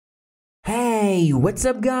Hey, what's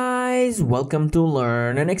up guys? Welcome to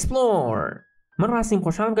Learn and Explore. من راسیم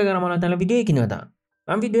خوشحالم که گرامانتان لویدیویەکی نۆدا.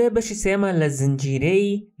 ئەم ڤیدیۆیە بەشی سێمە لە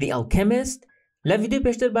زنجیرەی The Alchemist. لە ڤیدیۆی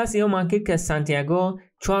پێشتر باسی ئەومان کرد کە سانتیاگۆ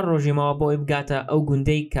 4 ڕۆژی ماوە بۆی بگاتە ئەو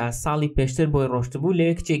گوندەی کە ساڵی پێشتر بۆی ڕۆشتبوو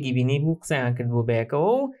لەوێ کچێکی بینی بوو قسەیان کرد بۆ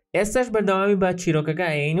بەیەکەوە و ئێستاش بەردەوامی بە چیرۆکەکە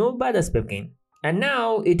ئەین و با دەست پێ بکەین. And now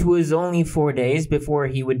it was only 4 days before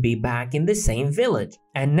he would be back in the same village.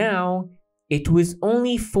 And now it was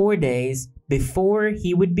only 4 days before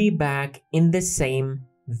he would be back in the same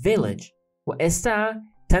village. و ئێستا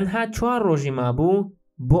تەنها 4 ڕۆژی مابوو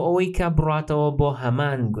بۆ ئەوەی کە بڕاتەوە بۆ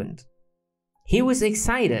هەمان گوند. He was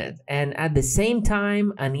excited and at the same time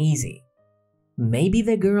uneasy. Maybe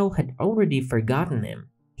the girl had already forgotten him.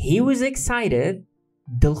 He was excited,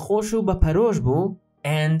 دڵخۆش و بەپەرۆش بوو,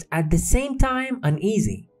 and at the same time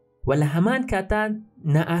uneasy. و لە هەمان کاتا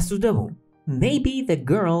نائاسوودە بوو. Maybe the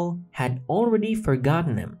girl had already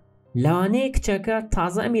forgotten him. لەوانەیە کچەکە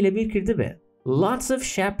تازە ئەمی لەبیر کردبێت. Lots of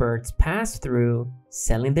shepherds passed through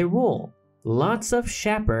selling their wool. Lots of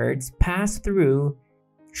shepherds passed through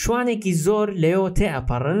شوانێکی زۆر لێەوە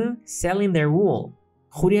تێئەپەڕن selling their wool.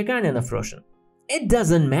 خوریەکانیان ئەفرۆشن. It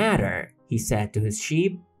doesn't matter, he said to his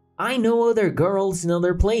sheep. I know other girls in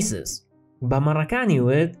other places. بە مەڕەکانی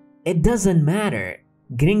وت, It doesn't matter.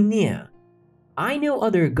 گرنگ نییە. I know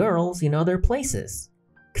other girls in other places.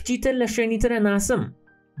 کچیتر لە شوێنی ترە ناسم.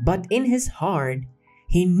 But in his heart,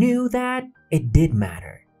 he knew that it did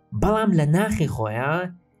matter. بەڵام لە ناخی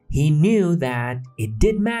خۆیان, he knew that it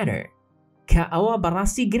did matter. کە ئەوە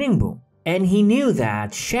بەڕاستی گرنگ بوو. And he knew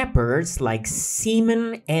that shepherds like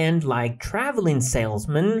seamen and like traveling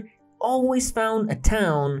salesmen always found a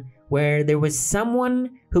town where there was someone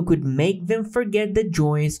who could make them forget the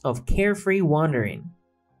joys of carefree wandering.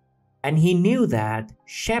 And he knew that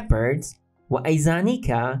shepherds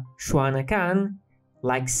وأيزانيكا شوانكان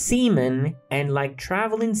like seamen and like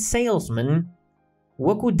traveling salesmen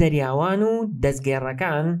وكو درياوانو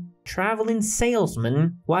دزگێڕەکان traveling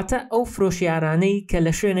salesmen واتە ئەو فرۆشیارانەی کە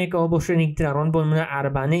لە شوێنێکەوە بۆ شوێنێکی ترڕۆن بۆ منە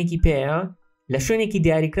عارەبانەیەکی پێەیە لە شوێنێکی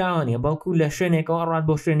دیاریکراوە نیە بەڵکو لە شوێنێکەوە ڕات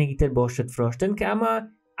بۆ شوێنێکی تر بۆ شت فرۆشتن کە ئەمە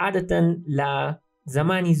عادەتەن لە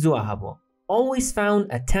زمانی زووە هەبوو. Always found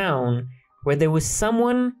a town where there was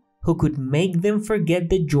someone who could make them forget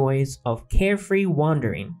the joys of carefree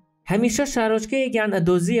wandering. هەمیشە شارۆچکەیەکیان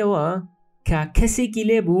ئەدۆزیەوە کە کەسێکی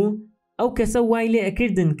لێبوو ئەو کەسە وای لێ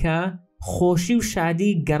ئەکردن کە خۆشی و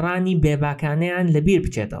شادی گەڕانی بێباکانەیان لەبیر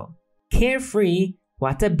بچێتەوە. Carefree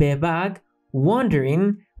واتە بێباک, wandering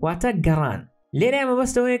واتە گەڕان. لێرە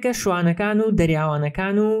مەبەستەوەیە کە شوانەکان و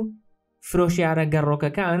دەریاوانەکان و فرۆشیارە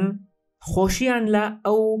گەڕۆکەکان خۆشیان لە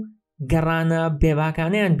ئەو گەڕانە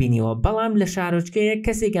بێباکانەیان بینیوە بەڵام لە شارۆچکەیە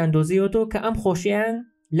کەسێکیان دۆزیەوەتەوە کە ئەم خۆشییان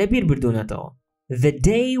لەبیر بردوونەتەوە. The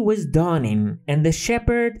day was dawning and the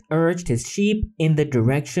shepherd urged his sheep in the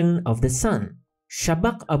direction of the sun.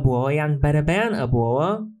 شەبق ئەبووەوە یان بەرەبەیان ئەبووەوە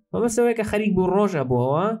مەبەستەوەیە کە خەریک بوو ڕۆژ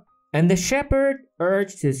ئەبووەوە. And the shepherd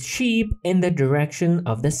urged his sheep in the direction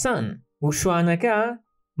of the sun. و شوانەکە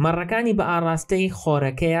مەڕەکانی بە ئاڕاستەی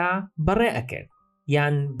خۆرەکەیە بەڕێ ئەکرد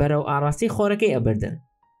یان بەرەو ئاڕاستی خۆرەکەی ئەبردن.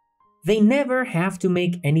 They never have to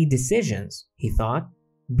make any decisions, he thought.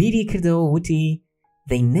 بیری کردەوە وتی,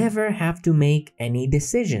 They never have to make any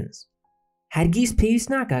decisions. هەرگیز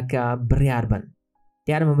پێویست ناکات کە بڕیار بن.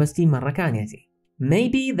 دیارە مەبەستی مەڕەکانیەتی.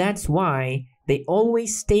 Maybe that's why they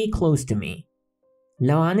always stay close to me.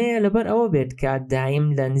 لەوانەیە لەبەر ئەوە بێت کە دایم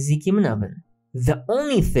لە نزیکی منە بن. The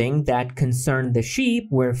only thing that concerned the sheep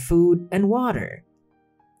were food and water.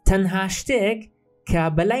 تەنها شتێک کە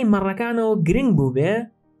بەلای مەڕەکانەوە گرنگ بوو بێ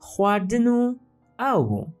خواردن و ئاو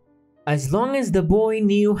بوو. As long as the boy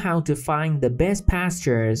knew how to find the best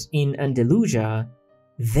pastures in Andalusia,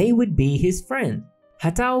 they would be his friend.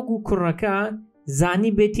 هەتاوەکو کوڕەکە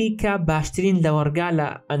زانی بێتی کە باشترین لەوەرگا لە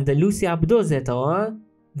ئەندەلوسیا بدۆزێتەوە,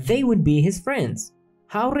 they would be his friends.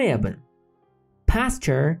 هاوڕێیە بن.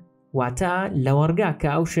 Pasture واتە لەوەرگا کە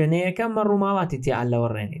ئەو شوێنەیە کە مەڕووماڵاتی تیا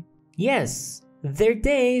لەوەڕێنێت. Yes, their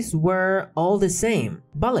days were all the same.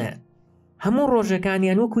 بەڵێ, هەموو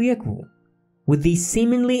ڕۆژەکانیان وەکو یەک بوو. With these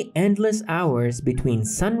seemingly endless hours between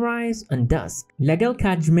sunrise and dusk. لەگەڵ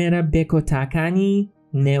کاتژمێرە بێکۆتاکانی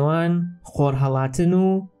نێوان خۆرهەڵاتن و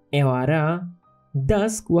ئێوارە,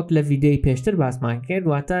 dusk وەک لە ڤیدیۆی پێشتر باسمان کرد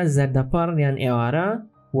واتە زەردەپەڕ یان ئێوارە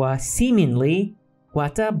و seemingly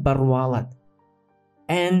واتە بەڕواڵەت.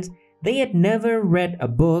 And they had never read a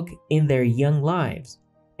book in their young lives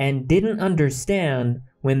and didn't understand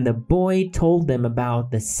when the boy told them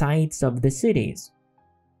about the sights of the cities.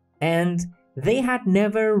 And they had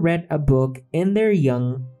never read a book in their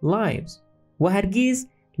young lives. و هەرگیز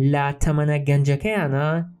لە تەمەنە گەنجەکەیانە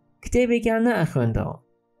کتێبێکیان نەئەخوێندەوە.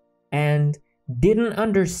 And didn't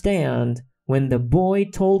understand when the boy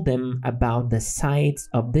told them about the sights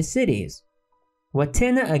of the cities.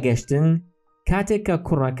 وتێنە ئەگەشتن کاتێک کە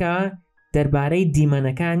کوڕەکە دەربارەی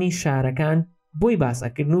دیمەنەکانی شارەکان بۆی باس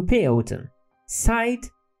ئەکردن و پێئەوتن. Sight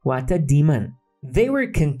واتە دیمەن. They were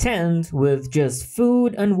content with just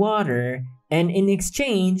food and water, and in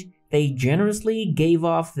exchange, they generously gave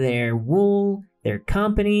off their wool, their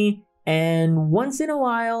company, and once in a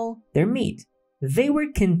while, their meat. They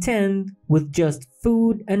were content with just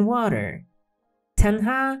food and water.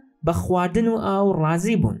 تەنها بە خواردن و ئاو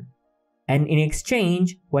ڕازی بوون. And in exchange,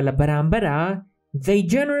 وەلە بەرامبەرە, they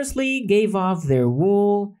generously gave off their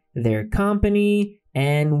wool, their company,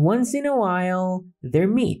 and once in a while, their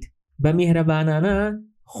meat. بە میهرەبانانە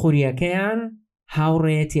خوریەکەیان،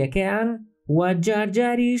 هاوڕێیەتیەکەیان و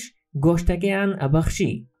جارجاریش گۆشتەکەیان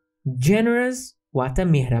ئەبەخشی. Generous واتە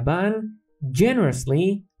میهرەبان، generously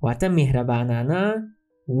واتە میهرەبانانە،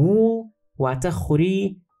 wool واتە خوری،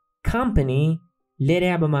 company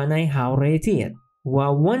لێرە بە مانای هاوڕێیەتیەت و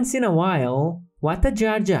once in a while واتە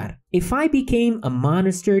جارجار. If I became a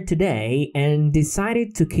monster today and decided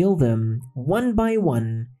to kill them one by one,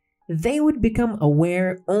 they would become aware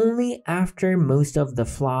only after most of the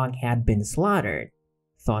flock had been slaughtered,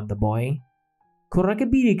 thought the boy. کوڕەکە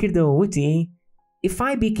بیری کردەوە وتی If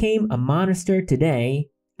I became a monster today,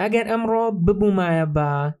 ئەگەر ئەمڕۆ ببوومایە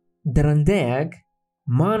بە درەندەیەک,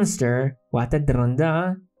 monster واتە درەندە,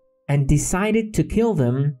 and decided to kill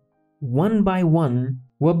them one by one,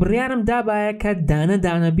 و بڕیارم دابایە کە دانە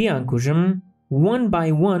دانە بیان کوژم, one by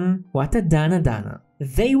one واتە دانە دانە.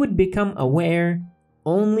 They would become aware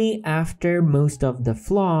only after most of the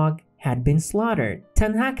flock had been slaughtered.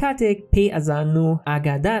 تەنها کاتێک پێی ئەزان و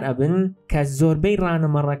ئاگادار ئەبن کە زۆربەی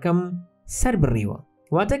ڕانەمەڕەکەم سەر بڕیوە.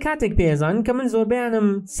 واتە کاتێک پێی ئەزان کە من زۆربەیانم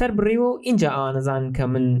سەر بڕیوە و اینجا ئەوانەزان کە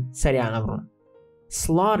من سەریان ئەبڕم.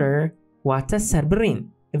 Slaughter واتە سەربڕین.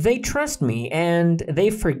 They trust me and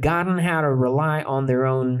they've forgotten how to rely on their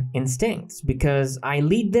own instincts because I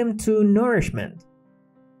lead them to nourishment.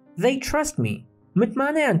 They trust me.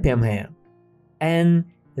 متمانەیان پێم هەیە. And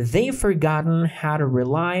they've forgotten how to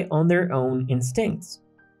rely on their own instincts.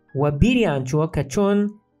 و بیریان چووە کە چۆن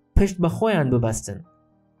پشت بە خۆیان ببەستن.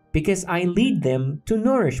 Because I lead them to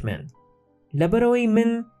nourishment. لەبەرەوەی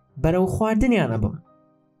من بەرەو خواردنیان ئەبم.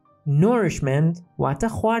 Nourishment واتە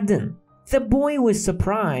خواردن. The boy was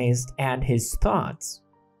surprised at his thoughts.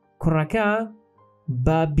 کوڕەکە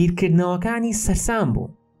بە بیرکردنەوەکانی سەرسام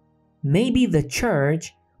بوو. Maybe the church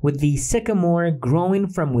with the sycamore growing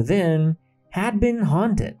from within had been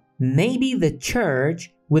haunted. Maybe the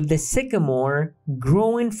church with the sycamore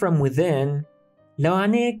growing from within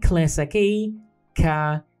لەوانەیە کلێسەکەی کە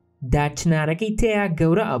داچنارەکەی تێیا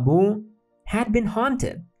گەورە ئەبوو had been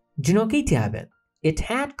haunted. جنۆکەی تیابێت. It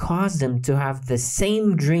had caused him to have the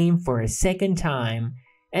same dream for a second time,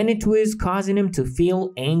 and it was causing him to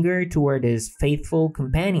feel anger toward his faithful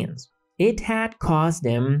companions. It had caused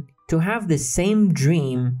him to have the same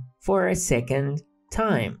dream for a second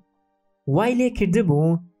time. وای لێ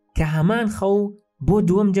کردبوو کە هەمان خەو بۆ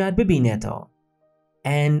دووەم جار ببینێتەوە.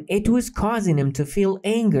 And it was causing him to feel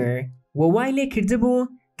anger و وای لێ کردبوو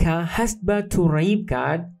کە هەست بە تووڕەیی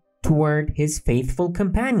بکات toward his faithful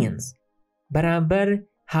companions. بەرامبەر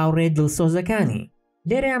هاوڕێ دڵسۆزەکانی.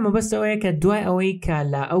 لێرە مەبەستەوەیە کە دوای ئەوەی کە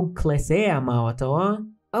لە ئەو کلێسەیە ماوەتەوە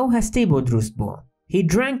ئەو هەستەی بۆ دروست بووە. He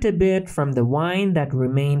drank a bit from the wine that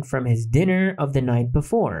remained from his dinner of the night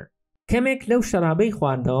before. کەمێک لەو شەرابەی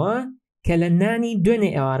خواردەوە کە لە نانی دوێنێ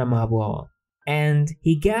ئێوارە مابووەوە. And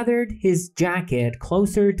he gathered his jacket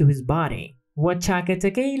closer to his body. و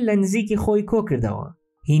چاکەتەکەی لە نزیکی خۆی کۆ کردەوە.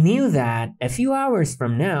 He knew that a few hours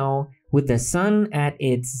from now, with the sun at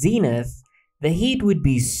its zenith, the heat would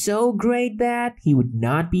be so great that he would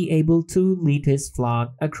not be able to lead his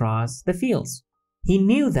flock across the fields. He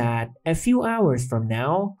knew that a few hours from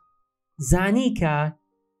now, Zanika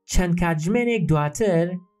چەند کاتژمێرێک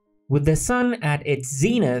دواتر, with the sun at its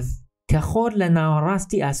zenith, کە خۆر لە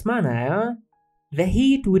ناوەڕاستی ئاسمانایە, the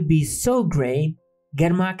heat would be so great,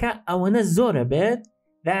 گەرماکە ئەوەنە زۆرە بێت,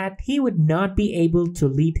 that he would not be able to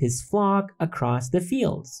lead his flock across the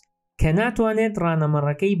fields. کە ناتوانێت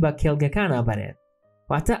ڕانەمەڕەکەی بە کێڵگەکانە بەرێت.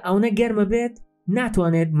 واتە ئەوەنە گەرمە بێت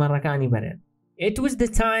ناتوانێت مەڕەکانی بەرێت. It was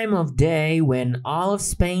the time of day when all of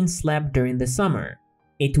Spain slept during the summer.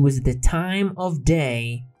 It was the time of day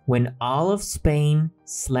when all of Spain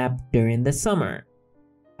slept during the summer.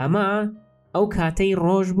 ئەمە ئەو کاتەی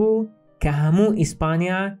ڕۆژ بوو کە هەموو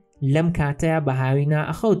ئیسپانیا لەم کاتەیە بەهاوینا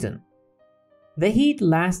ئەخەوتن. The heat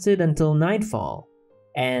lasted until nightfall,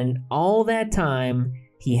 and all that time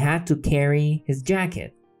he had to carry his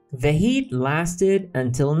jacket. The heat lasted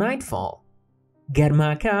until nightfall.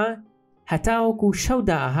 گەرماکە هەتاوەکو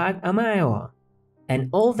شەودا ئەهات ئەمایەوە. And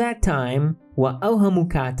all that time و ئەو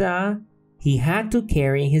هەموو کاتە he had to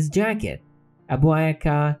carry his jacket. ئەبوایە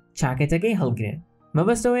کە چاکەتەکەی هەڵگرێت.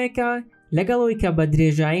 مەبەستەوەیە کە لەگەڵەوەی کە بە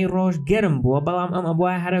درێژایی ڕۆژ گەرم بووە بەڵام ئەم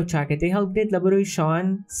ئەبوایە هەرە و چاکەتەی هەڵگرێت لە بەرەوەی شەوان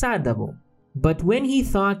سارد دەبوو. But when he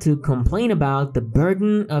thought to complain about the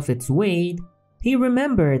burden of its weight, he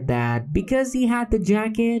remembered that because he had the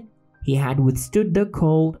jacket, he had withstood the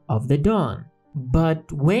cold of the dawn.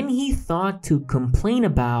 But when he thought to complain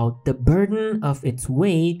about the burden of its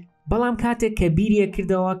weight, بەڵام کاتێک کە بیریە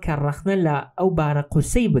کردەوە کە ڕەخنە لە ئەو بارە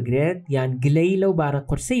قورسەی بگرێت یان گلەی لەو بارە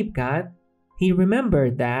قورسەی بکات، he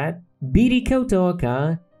remembered that بیری کەوتەوە کە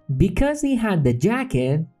because he had the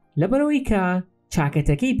jacket لەبەرەوەی کە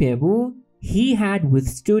چاکەتەکەی پێبوو he had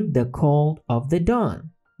withstood the cold of the dawn.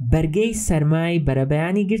 بەرگەی سەرمای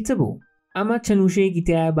بەرەبەیانی گرتبوو. ئەمە چەند وشەیەکی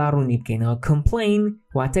تایە باڕوونی بکەینەوە. complain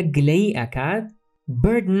واتە گلەی ئەکات.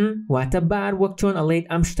 burden واتە بار وەک چۆن ئەڵێیت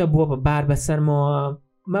ئەم شتە بووە بە بار بەسەرمەوە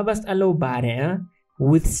مەبەست ئەلەو بارەیە.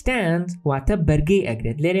 withstand واتە بەرگەی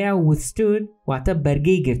ئەگرێت. لێرەیە withstood واتە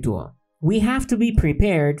بەرگەی گرتووە. We have to be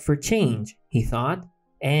prepared for change, he thought,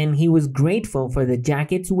 and he was grateful for the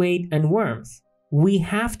jacket's weight and warmth. We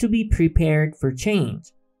have to be prepared for change,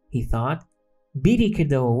 he thought. بیری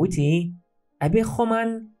کردەوە وتی ئەبێ خۆمان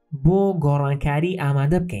بۆ گۆڕانکاری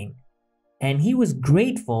ئامادە بکەین. And he was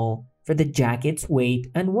grateful for the jacket's weight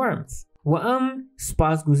and warmth. و ئەم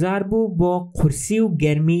سپاسگوزار بوو بۆ قورسی و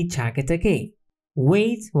گەرمی چاکەتەکەی.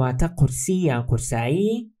 weight واتە قورسی یان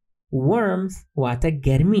قورسایی. warmth واتە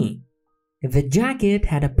گەرمی. The jacket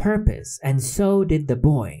had a purpose and so did the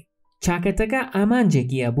boy. چاکەتەکە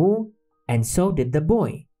ئامانجێکی هەبوو and so did the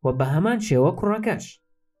boy. و بە هەمان شێوە کوڕەکەش.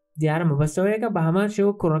 دیارە مەبەستەوەیەکە بە هەمان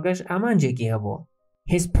شێوە کوڕەکەش ئامانجێکی هەبوو.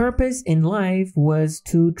 His purpose in life was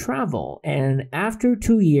to travel, and after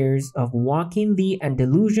 2 years of walking the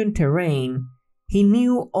Andalusian terrain, he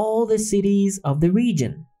knew all the cities of the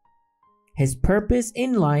region. His purpose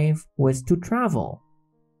in life was to travel.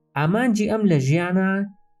 ئامانجی ئەم لە ژیانە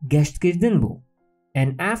گەشتکردن بوو.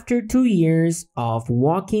 And after 2 years of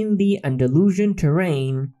walking the Andalusian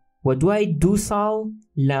terrain, و دوای 2 ساڵ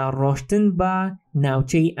لە ڕۆشتن بە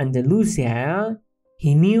ناوچەی ئەندەلوسیایە،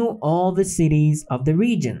 he knew all the cities of the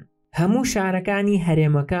region. هەموو شارەکانی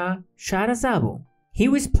هەرێمەکە شارەزا بوو. He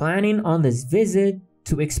was planning on this visit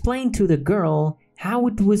to explain to the girl how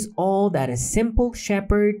it was all that a simple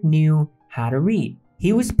shepherd knew how to read.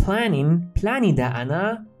 He was planning دائنا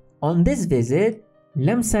on this visit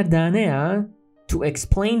لەم سەردانەیە to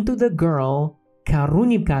explain to the girl کە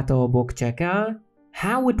ڕوونی بکاتەوە بۆ کچەکە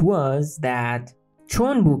how it was that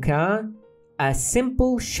چۆن بوو کە a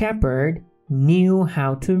simple shepherd knew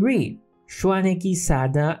how to read. شوانێکی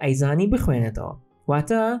سادە ئەیزانی بخوێنێتەوە.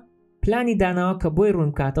 واتە پلانی داناوە کە بۆی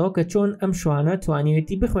ڕوون بکاتەوە کە چۆن ئەم شوانە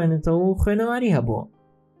توانیوێتی بخوێنێتەوە و خوێنەواری هەبوو.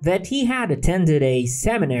 That he had attended a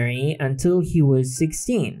seminary until he was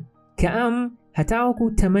 16. کە ئەم هەتاوەکو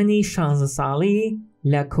تەمەنی 16 ساڵی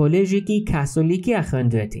لە کۆلێژێکی کاسۆلیکیا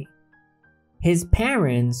خوێندوێتی. His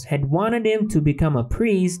parents had wanted him to become a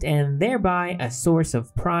priest and thereby a source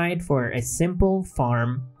of pride for a simple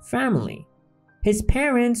farm family. His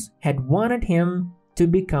parents had wanted him to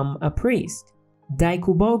become a priest. دایک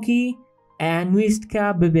و باوکی ئەیانویست کە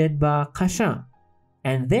ببێت بە قەشە.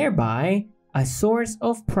 And thereby a source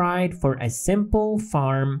of pride for a simple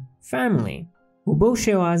farm family. و بەو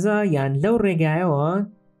شێوازە یان لەو ڕێگایەوە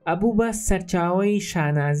ئەبوو بە سەرچاوەی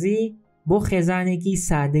شانازی بۆ خێزانێکی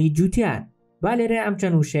سادەی جوتیار. با لێرە ئەم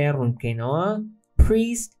چەند وشەیە ڕوون بکەینەوە.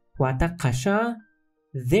 priest واتە قەشە.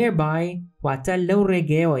 thereby واتە لەو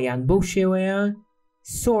ڕێگەیەوە یان بەو شێوەیە.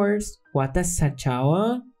 source واتە سەرچاوە.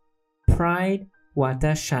 pride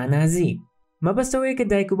واتە شانازی. مەبەستەوەیە کە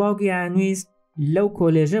دایک و باوکی ئەیانویست لەو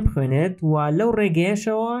کۆلێژە بخوێنێت و لەو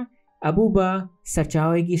ڕێگەیەشەوە ئەبوو بە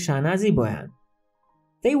سەرچاوەیەکی شانازی بۆیان.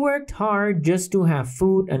 They worked hard just to have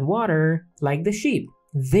food and water like the sheep.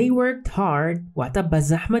 They worked hard واتە بە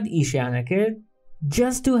زەحمەت ئیشیانە کرد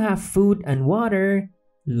just to have food and water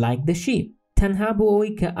like the sheep. تەنها بۆ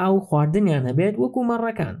ئەوەی کە ئاو خواردنیان هەبێت وەکو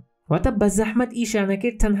مەڕەکان. واتە بە زەحمەت ئیشیانە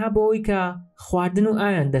کرد تەنها بۆ ئەوەی کە خواردن و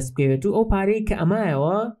ئاویان دەست بکەوێت و ئەو پارەی کە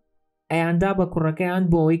ئەمایەوە ئەیاندا بە کوڕەکەیان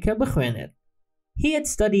بۆ ئەوەی کە بخوێنێت. He had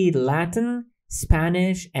studied Latin,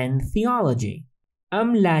 Spanish and theology. ئەم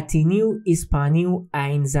لاتینی و ئیسپانی و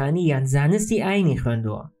ئاینزانی یان زانستی ئاینی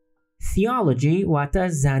خوێندووە. Theology واتە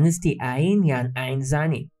زانستی ئاین یان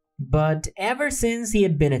ئاینزانی. But ever since he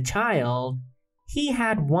had been a child, he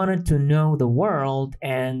had wanted to know the world,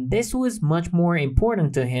 and this was much more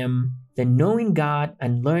important to him than knowing God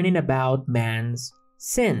and learning about man's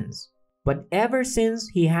sins. But ever since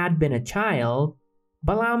he had been a child,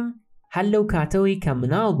 بەڵام هەر لەو کاتەوەی کە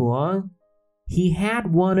مناڵ بووە he had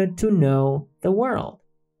wanted to know the world.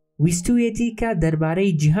 ویستویەتی کە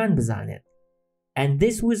دەربارەی جیهان بزانێت. And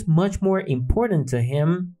this was much more important to him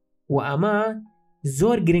و ئەمە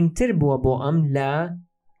زۆر گرنگتر بووە بۆ ئەم لە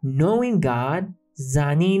knowing God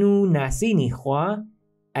زانین و ناسینی خوا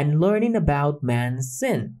and learning about man's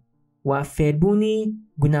sin و فێربوونی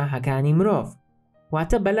گوناهەکانی مرۆڤ.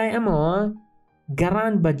 واتە بەلای ئەمەوە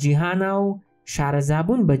گەڕان بە جیهانە و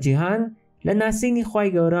شارەزابوون بە جیهان لە ناسینی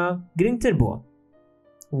خوای گەورە گرنگتر بووە.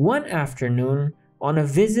 One afternoon, on a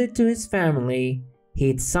visit to his family,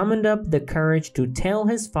 he'd summoned up the courage to tell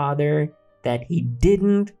his father that he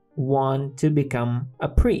didn't want to become a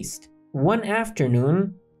priest. One afternoon,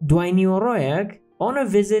 دوای نیوەڕۆیەک, on a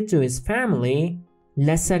visit to his family,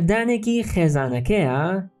 لە سەردانێکی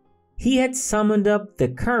خێزانەکەیە, he had summoned up the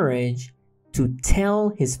courage to tell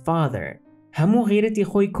his father. هەموو غیرەتی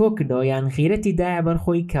خۆی کۆکردەوە یان غیرەتی دایە بەر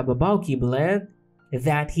خۆی کە بە باوکی بڵێت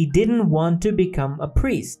that he didn't want to become a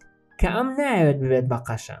priest. کە ئەم نایەوێت ببێت بە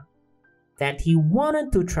قەشە. That he wanted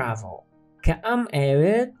to travel. کە ئەم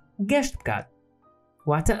ئەوێت گەشت بکات.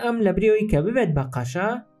 واتە ئەم لە برێوەی کە ببێت بە قەشە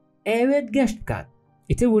ئەوێت گەشت بکات.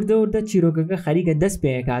 ئیتر وردە چیرۆکەکە خەریکە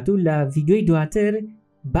دەستپێکات و لە ڤیدیۆی دواتر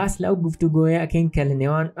باس لەو گفتوگۆیە ئەکەین کە لە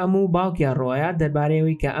نێوان ئەم و باوکیان ڕۆیە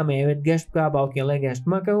دەربارەیەوەی کە ئەم ئەوێت گەشت بکە باوکێڵێ گەشت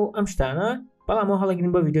مەکە و ئەم شتانە بەڵام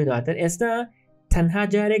هەڵەگرین بە ڤیدیۆ دواتر. ئێستا تەنها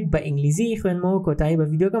جارێک بە ئینگلیزی خوێندنەوە کۆتایی بە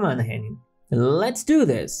ڤیدیۆکەمان هێنین. Let's do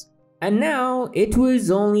this! And now it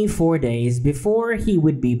was only 4 days before he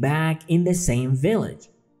would be back in the same village.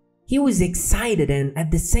 He was excited and at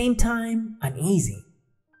the same time uneasy.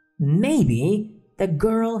 Maybe the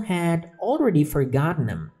girl had already forgotten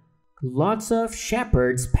him. Lots of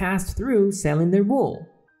shepherds passed through selling their wool.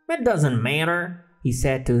 It doesn't matter, he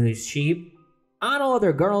said to his sheep. I know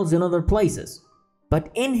other girls in other places. But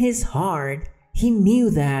in his heart, he knew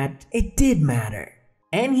that it did matter.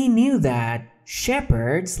 And he knew that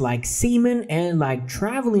shepherds, like seamen and like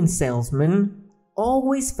traveling salesmen,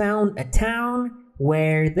 always found a town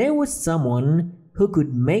where there was someone who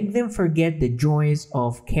could make them forget the joys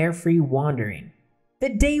of carefree wandering.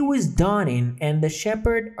 The day was dawning and the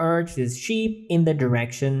shepherd urged his sheep in the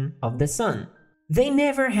direction of the sun. They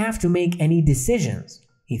never have to make any decisions,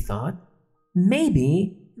 he thought.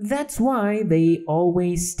 Maybe that's why they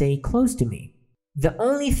always stay close to me. The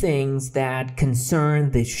only things that concerned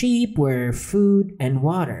the sheep were food and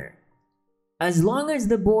water. As long as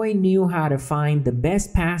the boy knew how to find the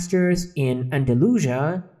best pastures in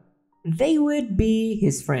Andalusia, they would be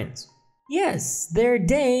his friends. Yes, their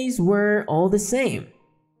days were all the same,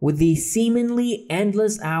 with the seemingly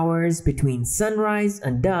endless hours between sunrise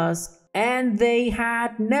and dusk, and they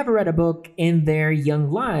had never read a book in their young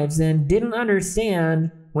lives and didn't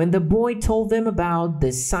understand when the boy told them about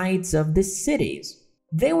the sights of the cities.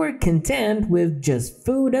 They were content with just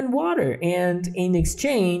food and water, and in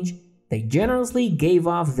exchange, they generously gave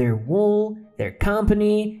off their wool, their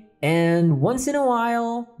company, and once in a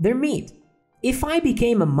while, their meat. If I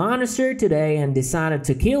became a monster today and decided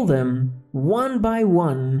to kill them, one by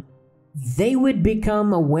one, they would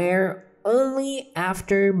become aware only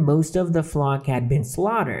after most of the flock had been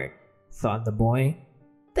slaughtered, thought the boy.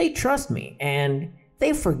 They trust me, and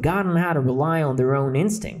they've forgotten how to rely on their own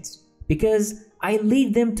instincts, because I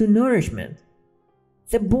lead them to nourishment.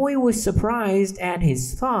 The boy was surprised at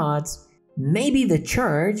his thoughts. Maybe the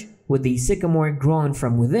church, with the sycamore grown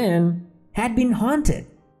from within, had been haunted.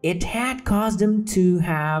 It had caused him to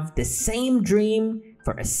have the same dream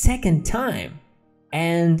for a second time,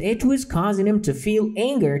 and it was causing him to feel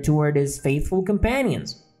anger toward his faithful companions.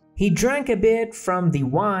 He drank a bit from the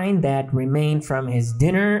wine that remained from his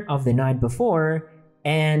dinner of the night before,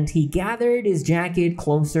 and he gathered his jacket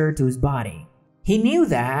closer to his body. He knew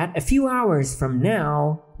that a few hours from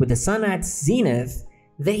now, with the sun at zenith,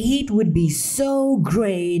 the heat would be so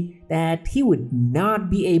great that he would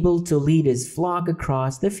not be able to lead his flock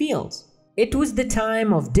across the fields. It was the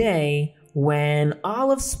time of day when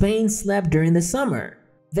all of Spain slept during the summer.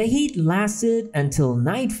 The heat lasted until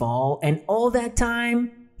nightfall, and all that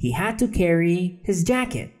time he had to carry his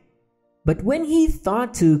jacket. But when he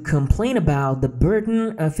thought to complain about the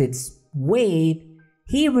burden of its weight,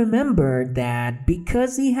 he remembered that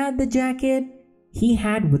because he had the jacket, he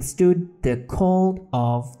had withstood the cold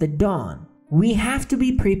of the dawn. We have to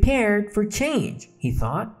be prepared for change, he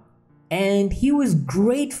thought, and he was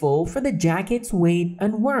grateful for the jacket's weight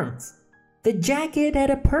and warmth. The jacket had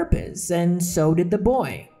a purpose, and so did the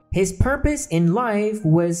boy. His purpose in life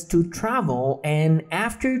was to travel, and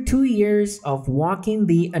after 2 years of walking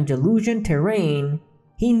the Andalusian terrain,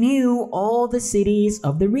 he knew all the cities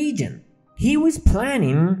of the region. He was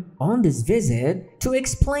planning on this visit to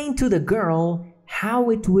explain to the girl how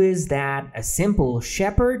it was that a simple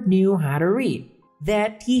shepherd knew how to read,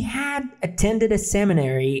 that he had attended a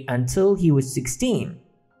seminary until he was 16.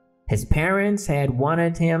 His parents had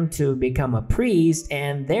wanted him to become a priest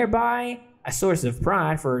and thereby a source of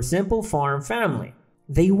pride for a simple farm family.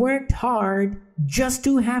 They worked hard just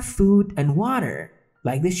to have food and water,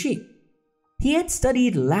 like the sheep. He had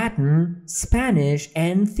studied Latin, Spanish,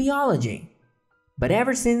 and theology. But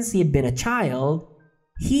ever since he had been a child,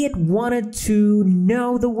 he had wanted to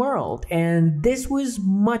know the world, and this was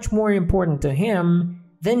much more important to him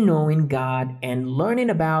than knowing God and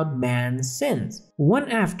learning about man's sins.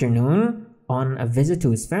 One afternoon, on a visit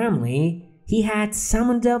to his family, he had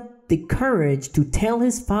summoned up the courage to tell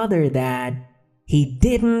his father that he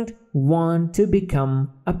didn't want to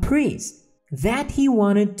become a priest, that he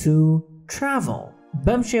wanted to travel.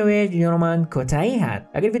 بەم شێوەیە ڤیدیۆمان کۆتایی هات.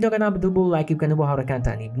 ئەگەر ڤیدیۆکەتان بەدڵ بوو لایکی بکەن بۆ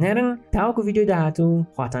هاوڕێکانتانی بنێرن. تاوەکو ڤیدیۆی داهاتوو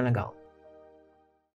خواتان لەگەڵ.